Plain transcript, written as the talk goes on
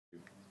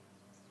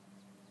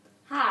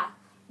Hi,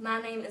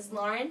 my name is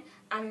Lauren.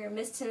 I'm your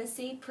Miss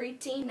Tennessee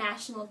Preteen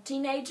National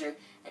Teenager,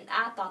 and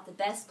I thought the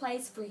best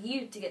place for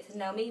you to get to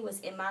know me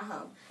was in my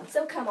home.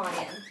 So come on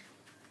in.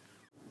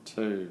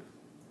 2.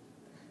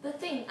 The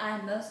thing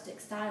I'm most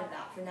excited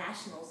about for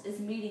Nationals is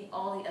meeting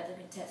all the other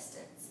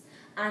contestants.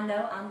 I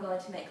know I'm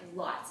going to make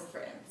lots of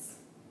friends.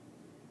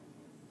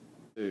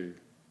 2.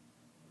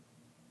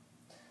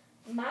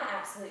 My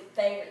absolute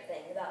favorite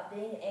thing about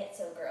being an Aunt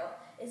So Girl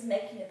is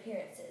making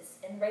appearances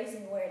and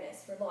raising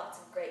awareness for lots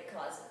of great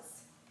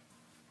causes.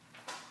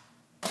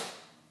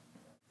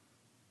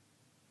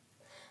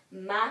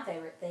 My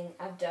favorite thing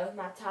I've done with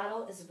my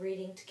title is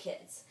reading to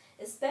kids,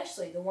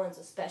 especially the ones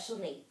with special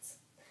needs.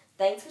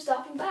 Thanks for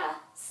stopping by.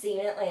 See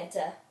you in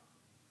Atlanta.